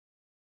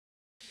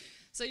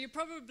So you're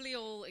probably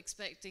all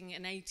expecting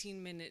an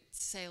 18-minute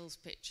sales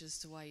pitch as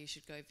to why you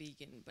should go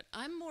vegan, but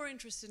I'm more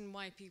interested in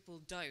why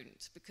people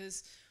don't,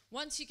 because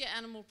once you get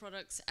animal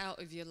products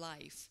out of your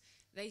life,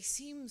 they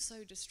seem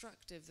so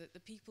destructive that the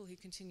people who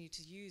continue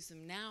to use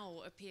them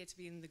now appear to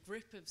be in the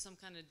grip of some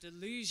kind of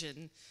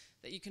delusion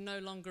that you can no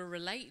longer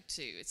relate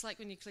to. It's like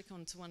when you click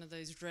onto one of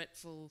those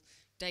dreadful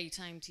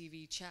daytime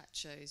TV chat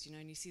shows, you know,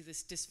 and you see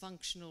this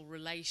dysfunctional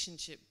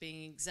relationship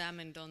being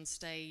examined on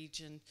stage,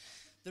 and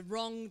the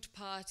wronged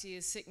party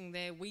is sitting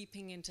there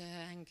weeping into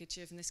her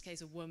handkerchief, in this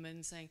case a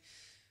woman, saying,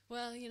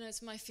 well, you know,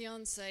 it's my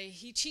fiance,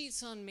 he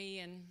cheats on me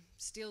and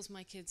steals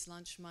my kids'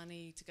 lunch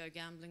money to go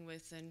gambling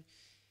with, and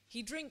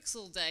he drinks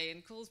all day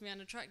and calls me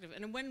unattractive.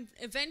 And when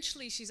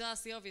eventually she's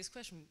asked the obvious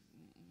question,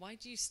 why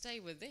do you stay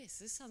with this?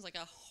 This sounds like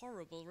a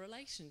horrible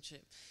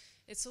relationship.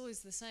 It's always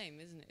the same,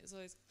 isn't it? It's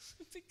always,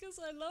 because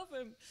I love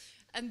him.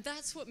 And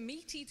that's what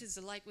meat eaters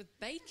are like with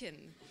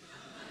bacon.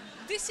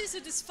 This is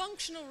a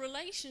dysfunctional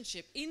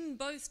relationship in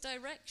both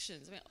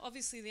directions. I mean,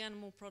 obviously the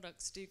animal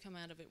products do come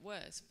out of it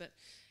worse, but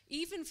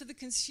even for the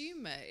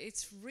consumer,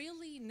 it's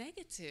really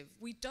negative.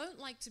 We don't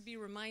like to be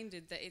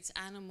reminded that it's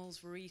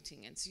animals we're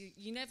eating, and so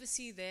you never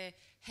see their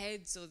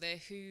heads or their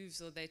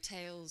hooves or their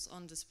tails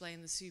on display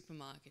in the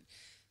supermarket.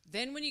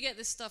 Then when you get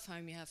this stuff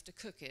home, you have to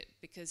cook it,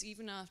 because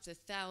even after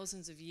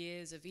thousands of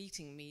years of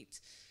eating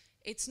meat,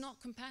 it's not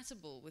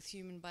compatible with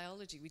human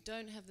biology. We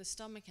don't have the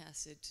stomach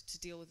acid to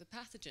deal with the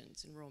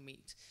pathogens in raw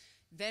meat.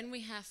 Then we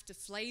have to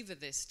flavor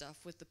this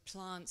stuff with the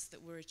plants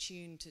that we're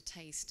attuned to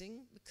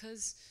tasting,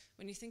 because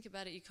when you think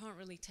about it, you can't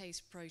really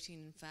taste protein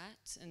and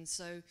fat, and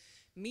so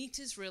meat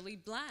is really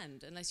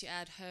bland unless you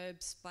add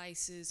herbs,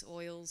 spices,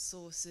 oils,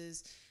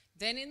 sauces.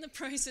 Then in the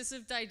process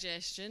of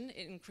digestion,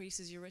 it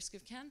increases your risk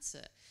of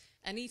cancer.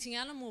 And eating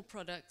animal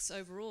products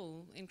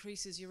overall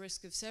increases your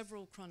risk of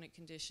several chronic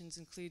conditions,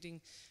 including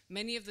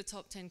many of the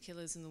top 10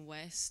 killers in the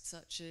West,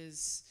 such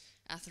as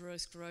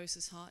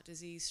atherosclerosis, heart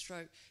disease,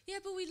 stroke. Yeah,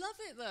 but we love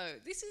it though.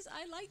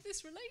 I like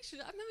this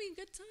relationship. I'm having a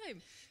good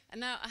time.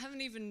 And now I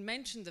haven't even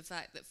mentioned the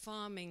fact that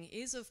farming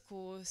is, of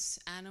course,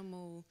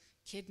 animal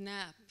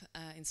kidnap,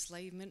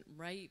 enslavement,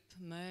 rape,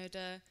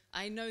 murder.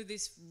 I know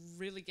this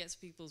really gets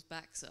people's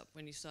backs up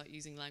when you start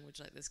using language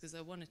like this, because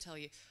they want to tell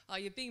you, oh,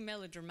 you're being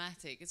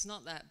melodramatic. It's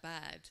not that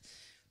bad.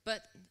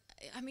 But,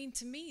 I mean,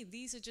 to me,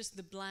 these are just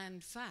the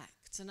bland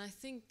facts. And I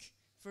think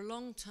for a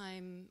long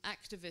time,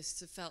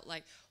 activists have felt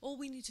like all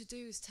we need to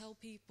do is tell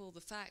people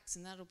the facts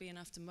and that'll be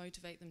enough to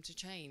motivate them to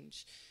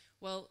change.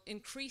 Well,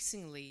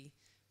 increasingly,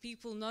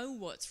 people know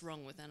what's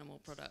wrong with animal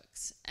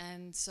products.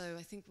 And so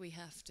I think we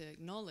have to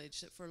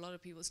acknowledge that for a lot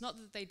of people, it's not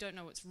that they don't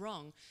know what's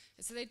wrong,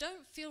 it's that they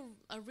don't feel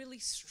a really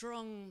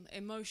strong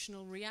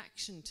emotional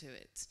reaction to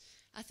it.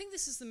 I think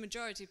this is the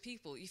majority of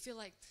people. You feel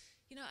like,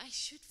 you know, I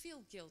should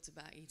feel guilt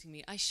about eating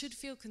meat. I should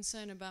feel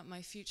concern about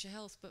my future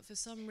health, but for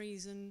some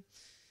reason,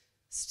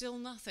 still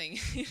nothing.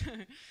 You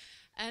know?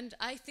 And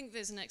I think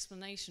there's an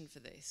explanation for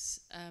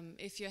this.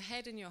 If your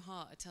head and your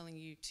heart are telling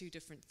you two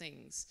different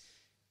things,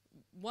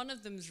 one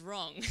of them's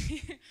wrong.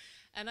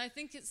 And I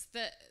think it's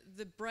that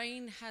the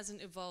brain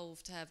hasn't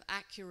evolved to have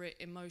accurate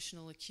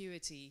emotional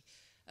acuity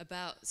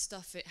about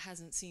stuff it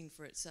hasn't seen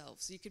for itself.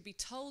 So you could be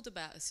told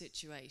about a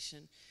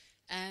situation,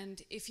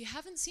 and if you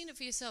haven't seen it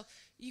for yourself,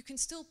 you can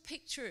still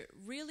picture it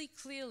really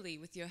clearly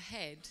with your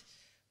head,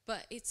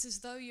 but it's as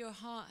though your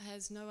heart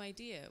has no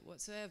idea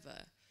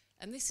whatsoever.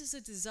 And this is a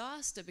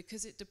disaster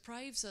because it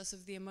deprives us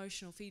of the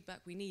emotional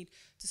feedback we need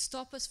to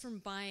stop us from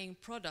buying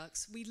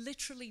products we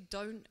literally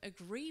don't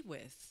agree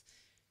with.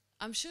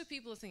 I'm sure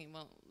people are thinking,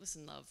 well,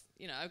 listen, love,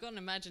 you know, I've got an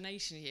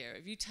imagination here.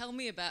 If you tell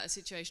me about a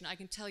situation, I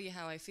can tell you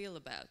how I feel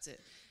about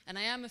it. And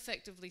I am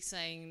effectively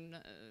saying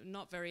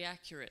not very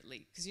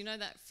accurately, because you know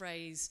that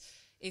phrase,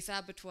 if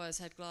abattoirs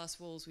had glass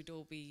walls, we'd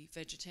all be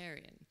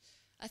vegetarian.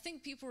 I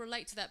think people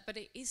relate to that, but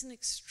it is an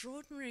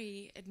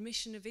extraordinary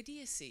admission of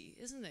idiocy,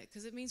 isn't it?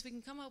 Because it means we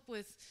can come up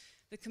with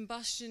the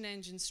combustion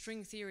engine,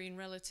 string theory, and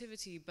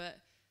relativity, but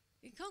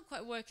you can't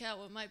quite work out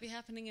what might be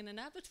happening in an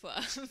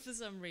abattoir for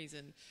some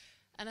reason.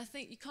 And I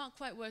think you can't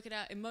quite work it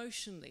out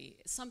emotionally.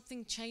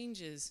 Something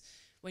changes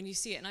when you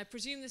see it. And I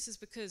presume this is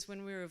because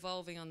when we were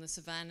evolving on the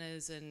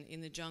savannas and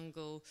in the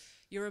jungle,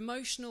 your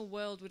emotional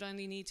world would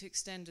only need to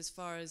extend as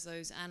far as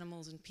those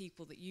animals and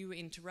people that you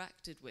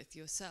interacted with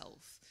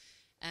yourself.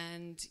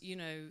 And, you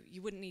know,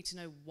 you wouldn't need to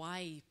know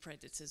why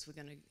predators were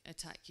going to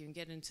attack you and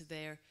get into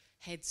their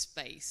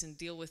headspace and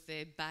deal with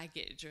their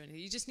baggage or anything.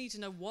 You just need to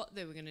know what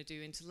they were going to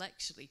do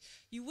intellectually.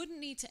 You wouldn't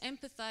need to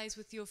empathize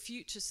with your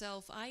future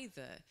self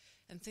either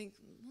and think,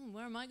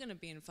 where am I going to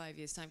be in 5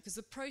 years' time? Because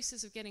the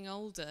process of getting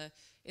older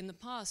in the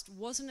past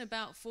wasn't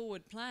about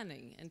forward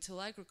planning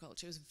until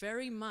agriculture. It was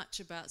very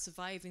much about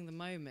surviving the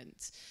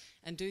moment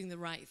and doing the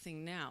right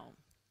thing now.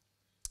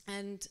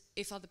 And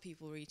if other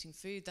people were eating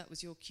food, that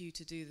was your cue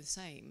to do the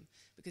same,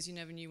 because you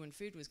never knew when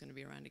food was going to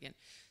be around again.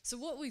 So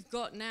what we've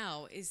got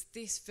now is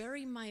this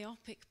very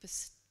myopic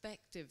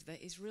perspective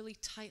that is really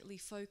tightly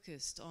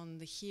focused on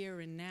the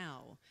here and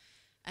now.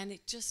 And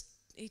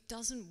it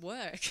doesn't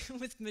work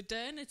with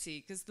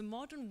modernity, because the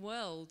modern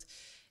world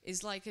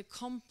is like a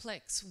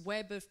complex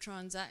web of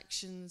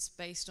transactions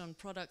based on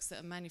products that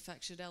are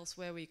manufactured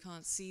elsewhere where you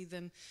can't see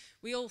them.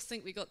 We all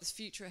think we got this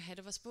future ahead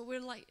of us, but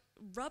we're like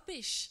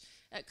rubbish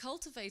at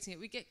cultivating it.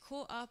 We get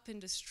caught up in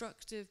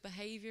destructive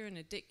behavior and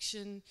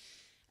addiction,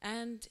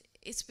 and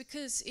it's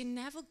because in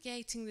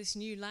navigating this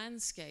new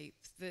landscape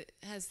that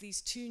has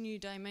these two new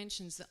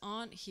dimensions that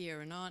aren't here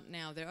and aren't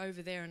now, they're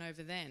over there and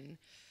over then,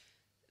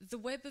 the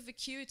web of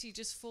acuity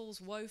just falls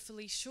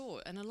woefully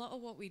short. And a lot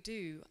of what we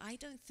do, I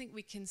don't think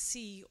we can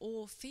see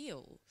or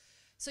feel.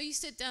 So you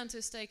sit down to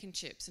a steak and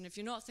chips, and if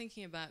you're not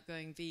thinking about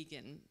going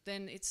vegan,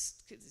 then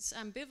it's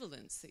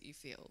ambivalence that you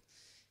feel.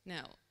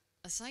 Now,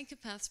 a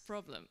psychopath's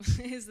problem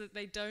is that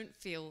they don't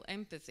feel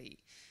empathy.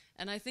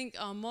 And I think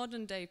our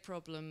modern day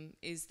problem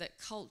is that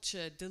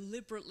culture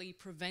deliberately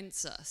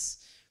prevents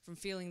us from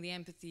feeling the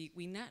empathy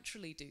we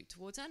naturally do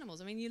towards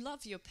animals. I mean, you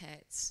love your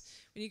pets.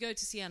 When you go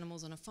to see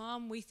animals on a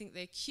farm, we think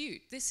they're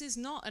cute. This is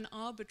not an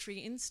arbitrary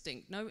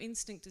instinct. No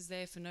instinct is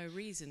there for no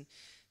reason.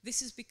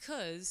 This is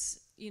because,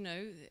 you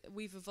know,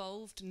 we've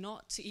evolved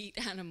not to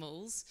eat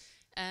animals,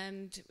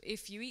 and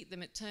if you eat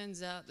them, it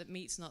turns out that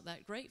meat's not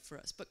that great for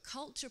us. But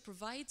culture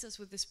provides us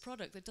with this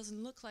product that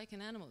doesn't look like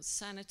an animal.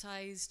 It's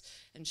sanitized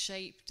and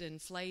shaped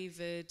and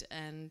flavored,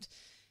 and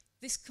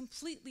this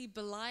completely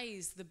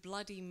belies the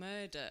bloody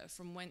murder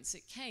from whence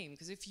it came.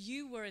 Because if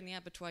you were in the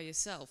abattoir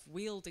yourself,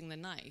 wielding the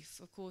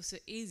knife, of course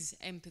it is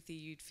empathy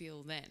you'd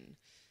feel then.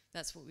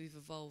 That's what we've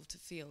evolved to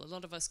feel. A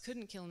lot of us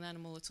couldn't kill an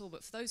animal at all,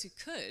 but for those who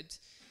could,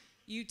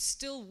 you'd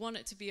still want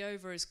it to be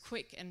over as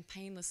quick and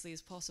painlessly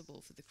as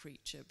possible for the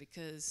creature,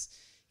 because,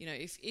 you know,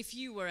 if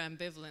you were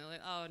ambivalent,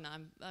 like, oh no,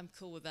 I'm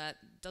cool with that,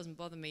 doesn't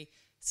bother me,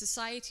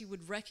 society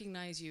would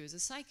recognize you as a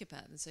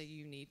psychopath and say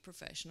you need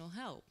professional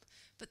help.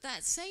 But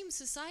that same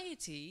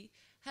society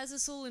has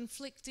us all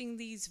inflicting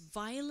these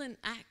violent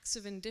acts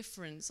of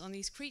indifference on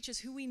these creatures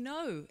who we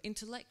know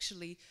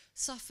intellectually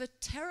suffer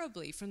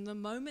terribly from the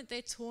moment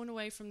they're torn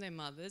away from their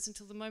mothers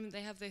until the moment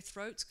they have their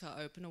throats cut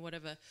open or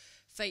whatever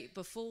fate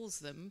befalls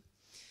them.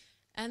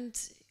 And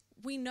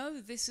we know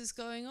this is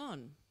going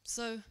on.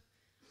 So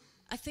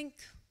I think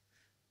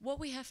what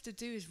we have to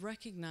do is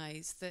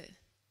recognize that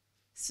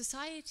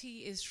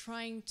society is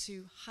trying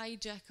to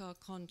hijack our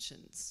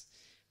conscience,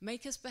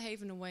 make us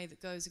behave in a way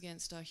that goes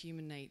against our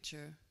human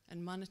nature,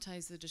 and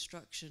monetize the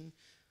destruction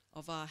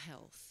of our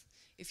health.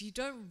 If you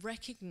don't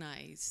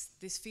recognize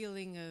this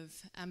feeling of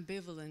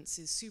ambivalence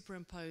is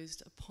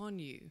superimposed upon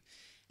you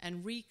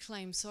and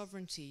reclaim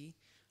sovereignty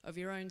of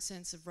your own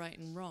sense of right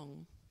and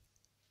wrong,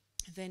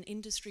 then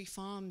industry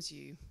farms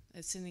you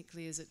as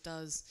cynically as it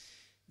does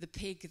the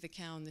pig, the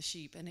cow, and the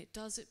sheep. And it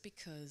does it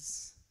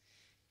because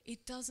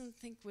it doesn't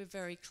think we're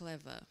very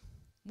clever.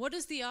 What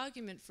is the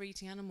argument for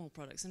eating animal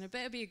products? And it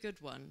better be a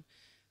good one,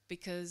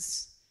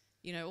 because,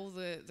 you know, all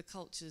the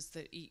cultures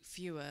that eat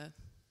fewer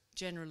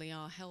generally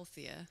are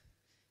healthier.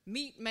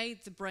 Meat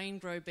made the brain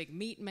grow big.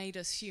 Meat made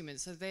us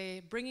humans. So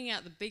they're bringing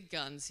out the big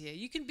guns here.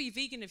 You can be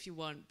vegan if you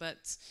want,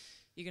 but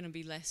you're going to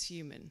be less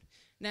human.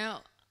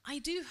 Now, I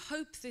do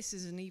hope this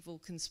is an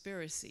evil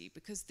conspiracy,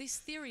 because this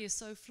theory is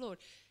so flawed.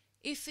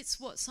 If it's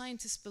what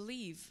scientists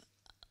believe,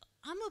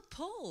 I'm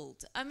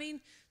appalled. I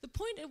mean, the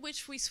point at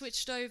which we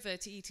switched over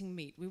to eating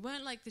meat, we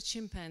weren't like the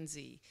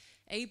chimpanzee,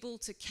 able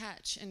to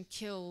catch and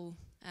kill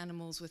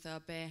animals with our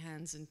bare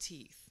hands and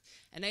teeth,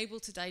 and able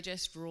to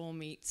digest raw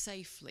meat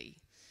safely.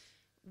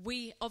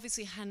 We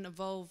obviously hadn't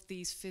evolved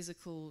these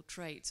physical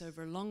traits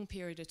over a long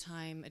period of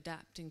time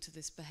adapting to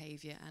this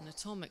behavior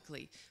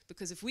anatomically,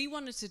 because if we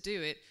wanted to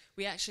do it,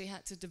 we actually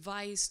had to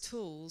devise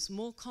tools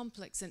more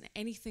complex than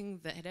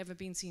anything that had ever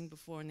been seen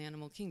before in the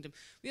animal kingdom.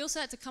 We also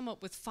had to come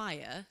up with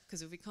fire,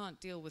 because if we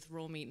can't deal with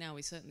raw meat now,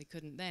 we certainly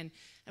couldn't then.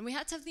 And we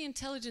had to have the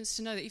intelligence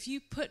to know that if you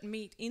put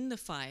meat in the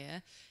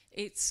fire,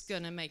 it's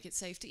going to make it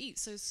safe to eat.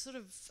 So it's sort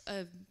of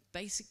a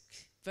basic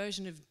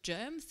version of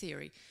germ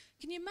theory.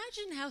 Can you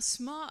imagine how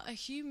smart a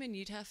human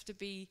you'd have to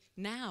be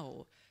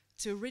now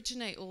to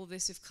originate all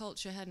this if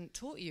culture hadn't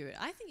taught you it?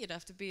 I think you'd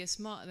have to be a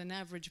smarter than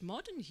average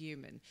modern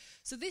human.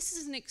 So this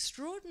is an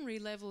extraordinary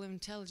level of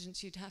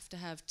intelligence you'd have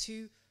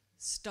to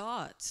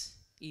start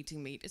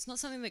eating meat. It's not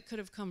something that could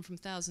have come from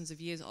thousands of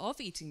years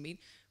of eating meat.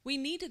 We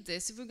needed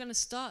this if we're going to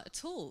start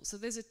at all. So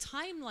there's a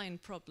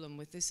timeline problem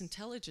with this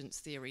intelligence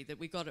theory that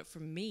we got it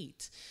from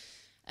meat.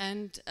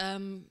 And,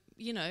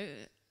 you know,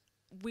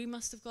 we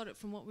must have got it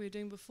from what we were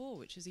doing before,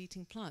 which is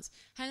eating plants.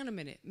 Hang on a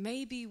minute.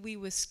 Maybe we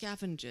were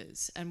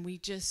scavengers and we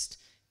just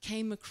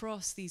came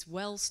across these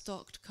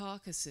well-stocked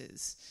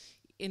carcasses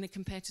in a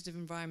competitive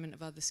environment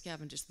of other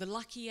scavengers. The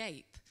lucky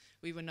ape,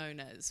 we were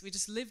known as. We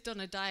just lived on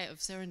a diet of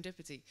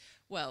serendipity.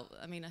 Well,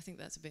 I mean, I think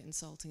that's a bit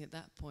insulting at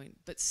that point.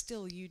 But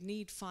still, you'd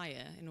need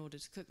fire in order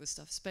to cook the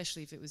stuff,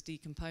 especially if it was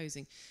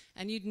decomposing.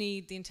 And you'd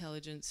need the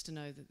intelligence to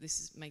know that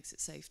this makes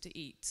it safe to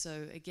eat.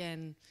 So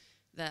again,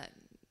 that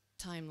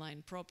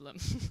timeline problem.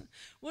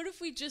 What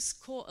if we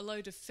just caught a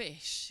load of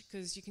fish?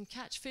 Because you can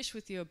catch fish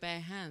with your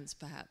bare hands,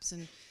 perhaps,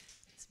 and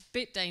it's a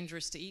bit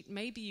dangerous to eat.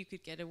 Maybe you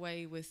could get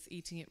away with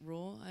eating it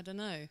raw. I don't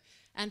know.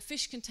 And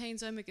fish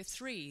contains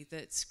omega-3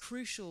 that's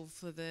crucial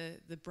for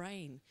the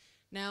brain.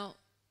 Now,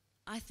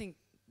 I think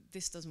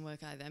this doesn't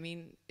work either. I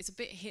mean, it's a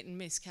bit hit and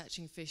miss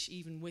catching fish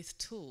even with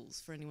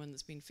tools for anyone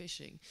that's been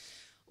fishing.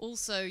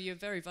 Also, you're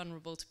very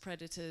vulnerable to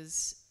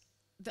predators.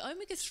 The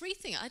omega-3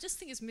 thing, I just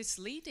think is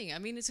misleading. I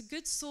mean, it's a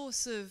good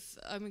source of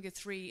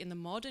omega-3 in the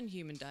modern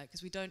human diet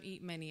because we don't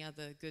eat many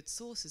other good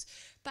sources.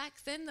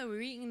 Back then, though, we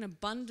were eating an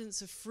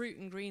abundance of fruit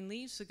and green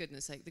leaves, for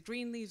goodness sake. The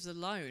green leaves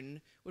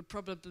alone would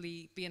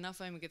probably be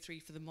enough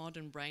omega-3 for the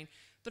modern brain.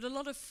 But a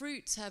lot of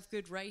fruits have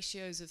good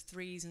ratios of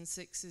 3s and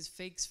 6s,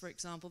 figs, for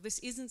example. This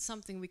isn't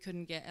something we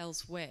couldn't get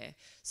elsewhere.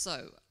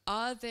 So,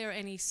 are there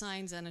any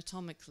signs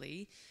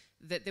anatomically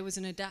that there was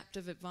an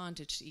adaptive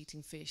advantage to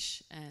eating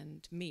fish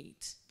and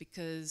meat?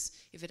 Because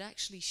if it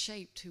actually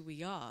shaped who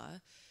we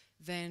are,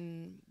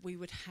 then we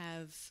would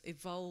have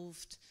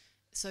evolved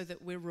so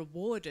that we're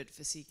rewarded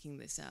for seeking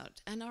this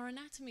out. And our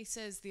anatomy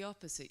says the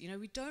opposite. You know,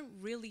 we don't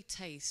really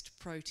taste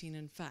protein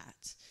and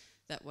fat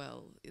that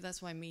well.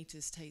 That's why meat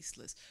is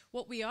tasteless.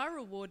 What we are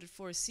rewarded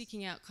for is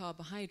seeking out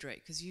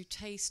carbohydrate, because you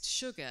taste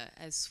sugar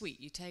as sweet.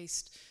 You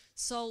taste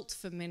salt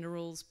for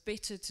minerals,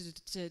 bitter to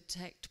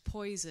detect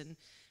poison.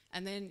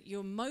 And then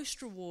you're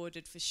most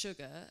rewarded for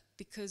sugar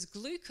because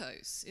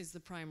glucose is the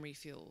primary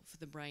fuel for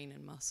the brain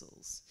and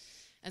muscles.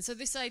 And so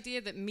this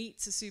idea that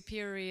meat's a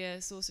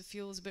superior source of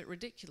fuel is a bit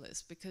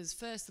ridiculous, because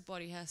first the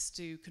body has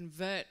to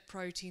convert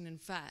protein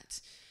and fat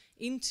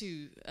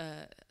into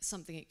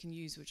something it can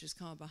use, which is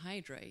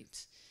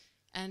carbohydrate.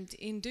 And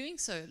in doing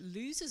so, it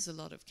loses a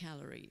lot of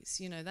calories.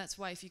 You know, that's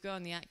why if you go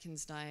on the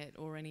Atkins diet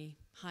or any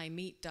high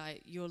meat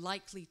diet, you're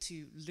likely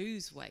to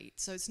lose weight.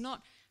 So it's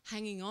not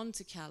hanging on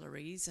to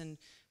calories and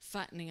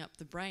fattening up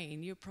the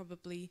brain, you're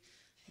probably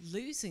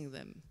losing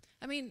them.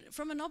 I mean,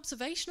 from an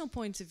observational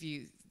point of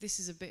view, this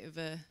is a bit of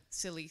a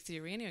silly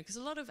theory anyway, because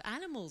a lot of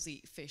animals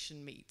eat fish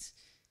and meat.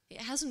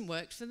 It hasn't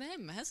worked for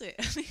them, has it?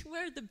 I mean,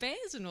 where are the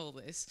bears in all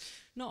this?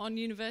 Not on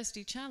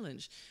University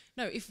Challenge.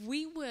 No, if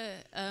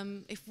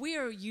we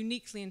are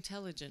uniquely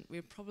intelligent,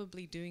 we're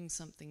probably doing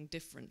something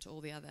different to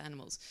all the other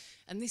animals.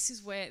 And this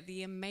is where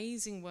the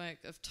amazing work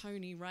of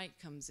Tony Wright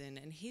comes in,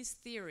 and his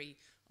theory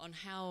on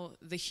how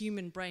the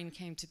human brain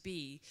came to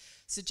be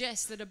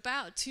suggests that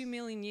about 2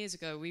 million years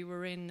ago we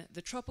were in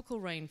the tropical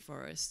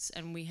rainforests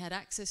and we had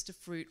access to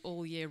fruit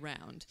all year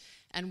round,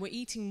 and we're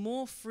eating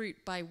more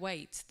fruit by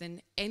weight than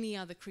any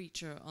other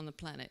creature on the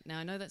planet. Now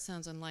I know that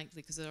sounds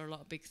unlikely because there are a lot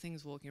of big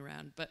things walking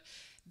around, but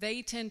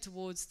they tend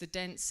towards the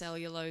dense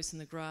cellulose and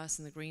the grass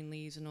and the green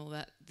leaves and all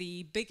that.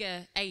 The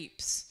bigger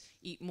apes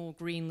eat more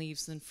green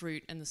leaves than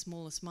fruit, and the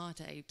smaller,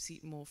 smarter apes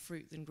eat more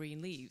fruit than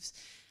green leaves.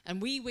 And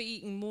we were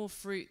eating more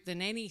fruit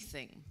than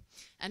anything.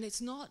 And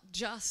it's not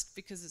just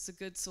because it's a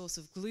good source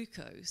of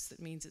glucose that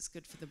means it's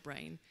good for the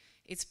brain.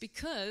 It's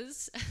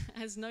because,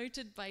 as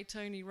noted by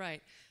Tony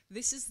Wright,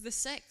 this is the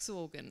sex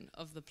organ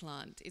of the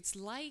plant. It's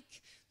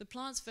like the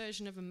plant's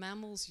version of a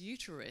mammal's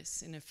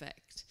uterus, in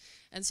effect.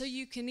 And so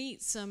you can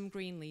eat some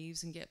green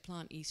leaves and get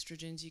plant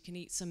estrogens. You can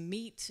eat some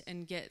meat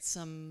and get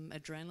some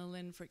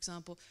adrenaline, for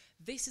example.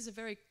 This is a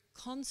very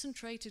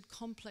concentrated,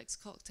 complex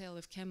cocktail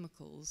of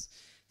chemicals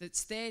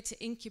that's there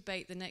to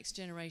incubate the next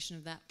generation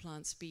of that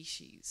plant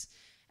species.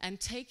 And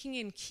taking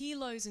in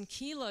kilos and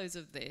kilos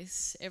of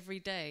this every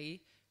day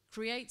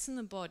creates in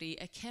the body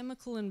a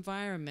chemical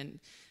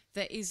environment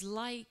that is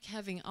like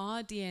having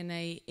our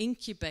DNA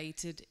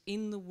incubated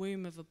in the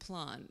womb of a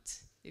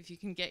plant, if you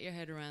can get your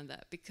head around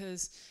that,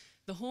 because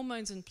the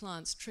hormones in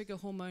plants trigger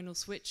hormonal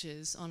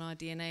switches on our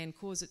DNA and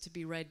cause it to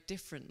be read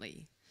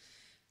differently.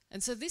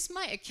 And so this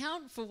might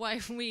account for why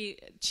we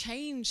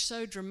change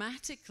so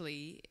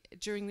dramatically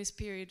during this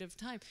period of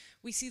time.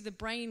 We see the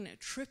brain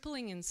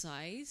tripling in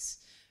size.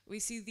 We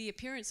see the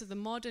appearance of the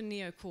modern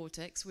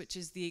neocortex, which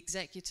is the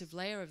executive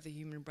layer of the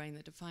human brain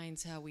that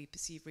defines how we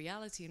perceive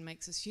reality and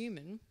makes us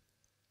human.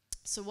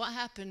 So what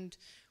happened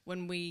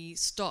when we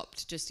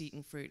stopped just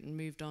eating fruit and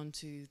moved on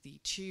to the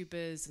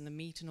tubers and the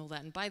meat and all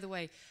that? And by the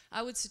way,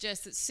 I would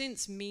suggest that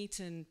since meat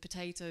and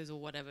potatoes or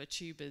whatever,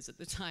 tubers at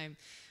the time,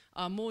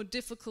 are more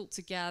difficult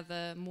to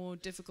gather, more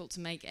difficult to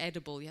make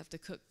edible, you have to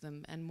cook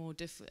them, and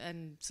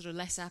and sort of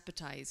less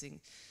appetizing.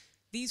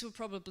 These were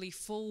probably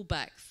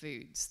fallback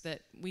foods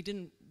that we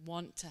didn't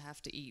want to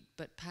have to eat,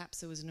 but perhaps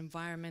there was an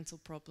environmental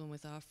problem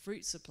with our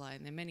fruit supply,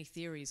 and there are many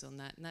theories on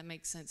that, and that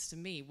makes sense to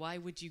me. Why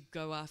would you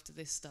go after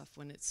this stuff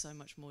when it's so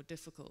much more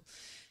difficult?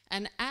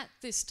 And at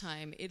this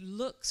time, it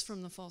looks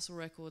from the fossil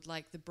record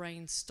like the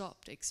brain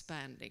stopped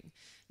expanding.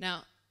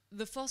 Now,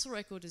 the fossil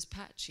record is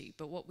patchy,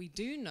 but what we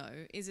do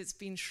know is it's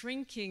been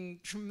shrinking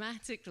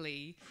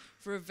dramatically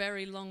for a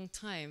very long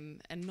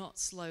time, and not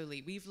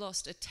slowly. We've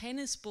lost a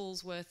tennis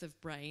ball's worth of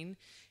brain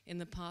in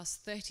the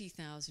past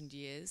 30,000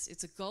 years.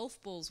 It's a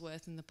golf ball's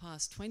worth in the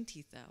past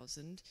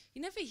 20,000.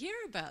 You never hear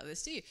about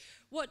this, do you?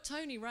 What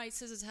Tony Wright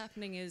says is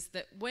happening is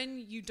that when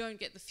you don't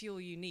get the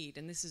fuel you need,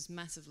 and this is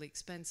massively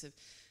expensive,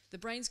 the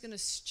brain's going to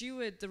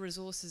steward the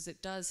resources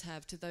it does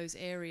have to those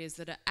areas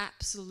that are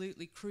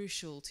absolutely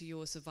crucial to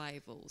your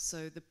survival.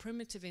 So the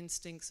primitive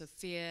instincts of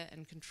fear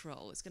and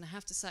control. It's going to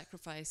have to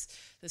sacrifice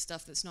the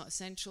stuff that's not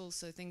essential,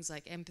 so things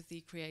like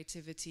empathy,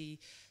 creativity,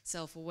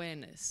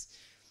 self-awareness.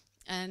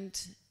 And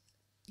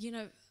you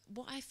know,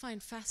 what I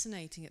find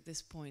fascinating at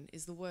this point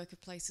is the work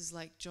of places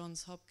like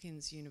Johns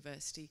Hopkins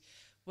University,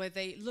 where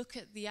they look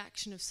at the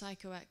action of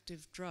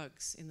psychoactive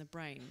drugs in the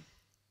brain.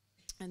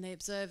 And they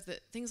observe that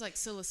things like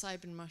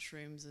psilocybin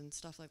mushrooms and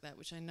stuff like that,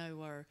 which I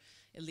know are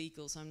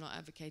illegal, so I'm not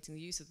advocating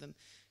the use of them,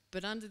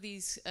 but under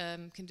these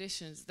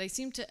conditions, they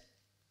seem to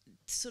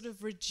sort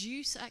of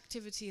reduce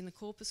activity in the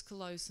corpus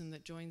callosum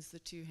that joins the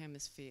two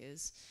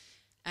hemispheres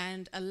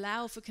and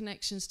allow for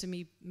connections to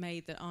be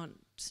made that aren't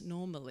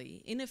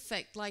normally, in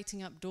effect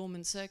lighting up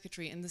dormant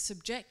circuitry. And the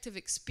subjective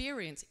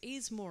experience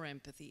is more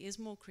empathy, is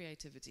more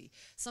creativity,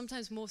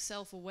 sometimes more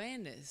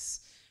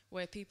self-awareness,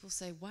 where people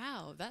say,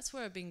 wow, that's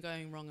where I've been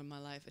going wrong in my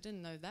life. I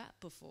didn't know that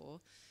before.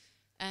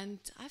 And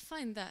I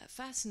find that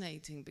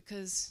fascinating,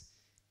 because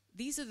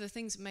these are the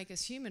things that make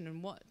us human.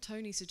 And what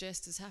Tony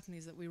suggests is happening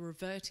is that we're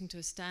reverting to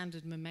a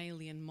standard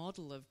mammalian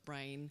model of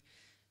brain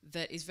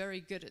that is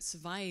very good at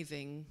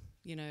surviving,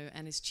 you know,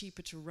 and is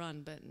cheaper to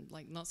run, but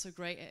like not so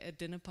great at a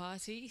dinner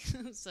party.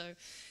 So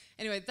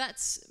anyway,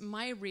 that's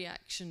my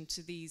reaction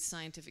to these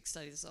scientific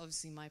studies. It's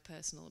obviously my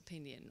personal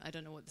opinion. I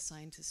don't know what the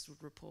scientists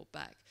would report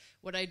back.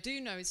 What I do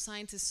know is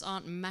scientists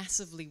aren't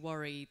massively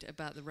worried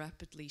about the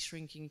rapidly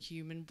shrinking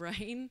human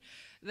brain.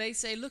 They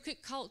say, look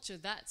at culture,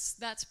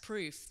 that's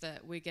proof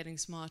that we're getting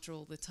smarter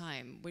all the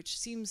time, which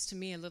seems to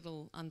me a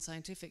little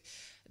unscientific.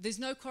 There's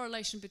no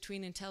correlation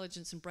between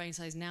intelligence and brain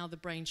size. Now the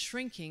brain's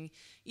shrinking,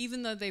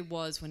 even though there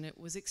was when it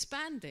was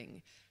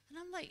expanding. And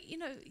I'm like, you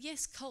know,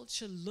 yes,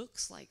 culture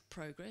looks like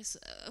progress.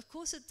 Of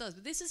course it does.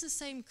 But this is the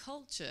same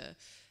culture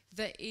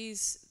that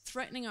is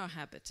threatening our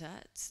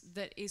habitat,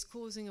 that is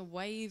causing a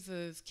wave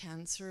of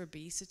cancer,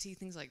 obesity,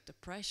 things like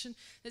depression,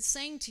 that's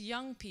saying to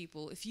young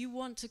people, if you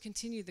want to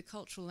continue the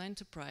cultural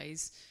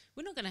enterprise,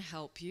 we're not going to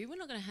help you. We're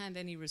not going to hand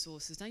any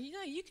resources down. You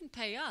know, you can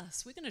pay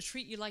us. We're going to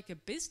treat you like a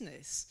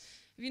business.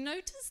 Have you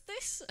noticed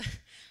this?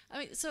 I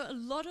mean, so a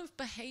lot of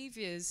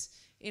behaviors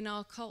in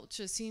our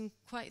culture seem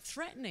quite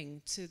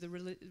threatening to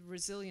the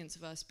resilience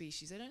of our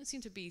species. They don't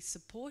seem to be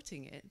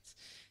supporting it.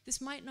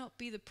 This might not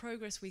be the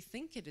progress we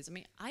think it is. I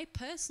mean, I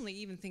personally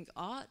even think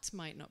art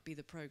might not be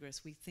the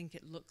progress we think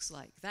it looks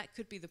like. That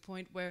could be the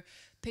point where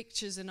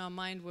pictures in our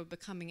mind were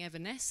becoming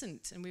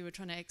evanescent and we were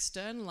trying to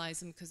externalize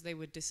them because they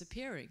were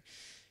disappearing.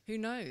 Who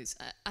knows?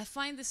 I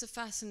find this a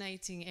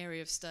fascinating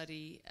area of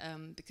study,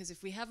 because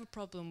if we have a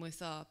problem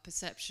with our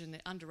perception,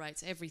 it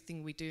underwrites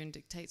everything we do and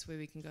dictates where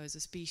we can go as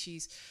a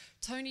species.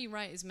 Tony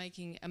Wright is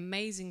making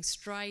amazing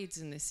strides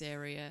in this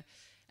area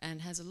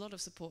and has a lot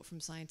of support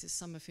from scientists,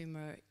 some of whom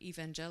are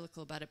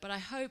evangelical about it. But I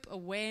hope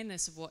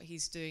awareness of what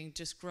he's doing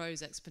just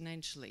grows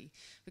exponentially,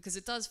 because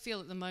it does feel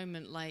at the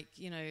moment like,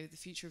 you know, the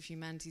future of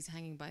humanity is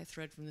hanging by a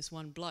thread from this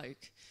one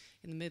bloke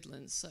in the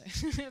Midlands. So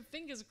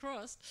fingers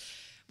crossed.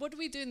 What do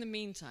we do in the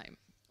meantime?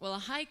 Well, a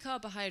high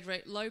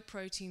carbohydrate, low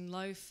protein,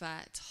 low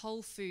fat,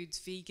 whole foods,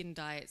 vegan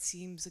diet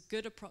seems a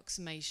good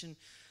approximation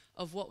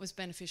of what was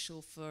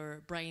beneficial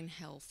for brain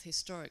health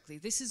historically.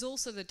 This is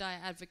also the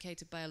diet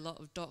advocated by a lot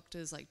of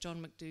doctors like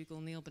John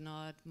McDougall, Neil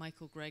Barnard,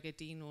 Michael Greger,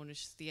 Dean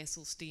Ornish, the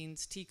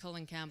Esselsteins, T.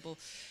 Colin Campbell,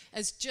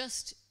 as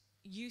just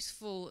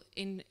useful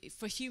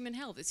for human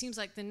health. It seems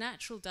like the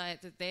natural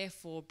diet that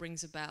therefore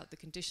brings about the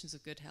conditions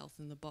of good health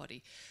in the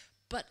body.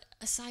 But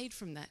aside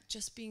from that,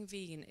 just being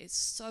vegan is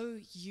so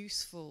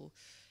useful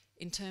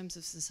in terms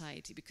of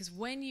society, because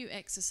when you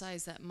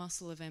exercise that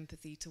muscle of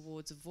empathy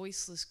towards a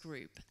voiceless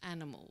group,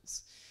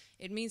 animals,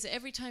 it means that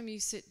every time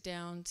you sit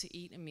down to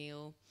eat a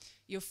meal,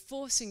 you're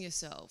forcing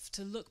yourself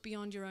to look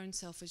beyond your own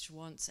selfish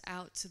wants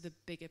out to the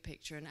bigger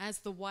picture. And as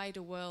the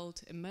wider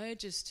world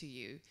emerges to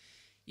you,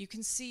 you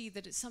can see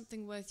that it's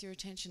something worth your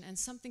attention and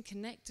something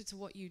connected to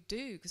what you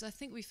do, because I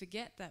think we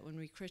forget that when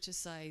we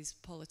criticize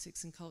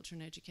politics and culture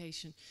and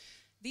education.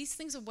 These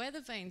things are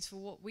weather vanes for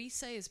what we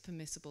say is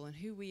permissible and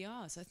who we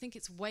are. So I think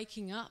it's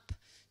waking up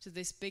to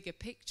this bigger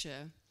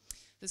picture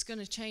that's going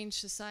to change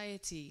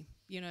society,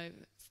 you know,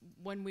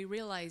 when we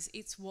realize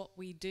it's what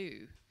we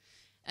do.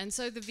 And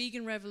so the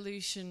vegan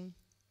revolution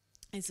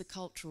is a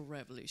cultural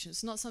revolution.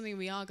 It's not something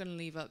we are going to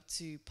leave up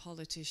to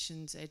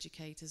politicians,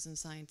 educators, and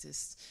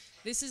scientists.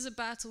 This is a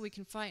battle we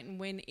can fight and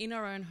win in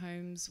our own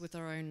homes with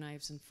our own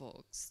knives and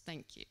forks.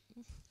 Thank you.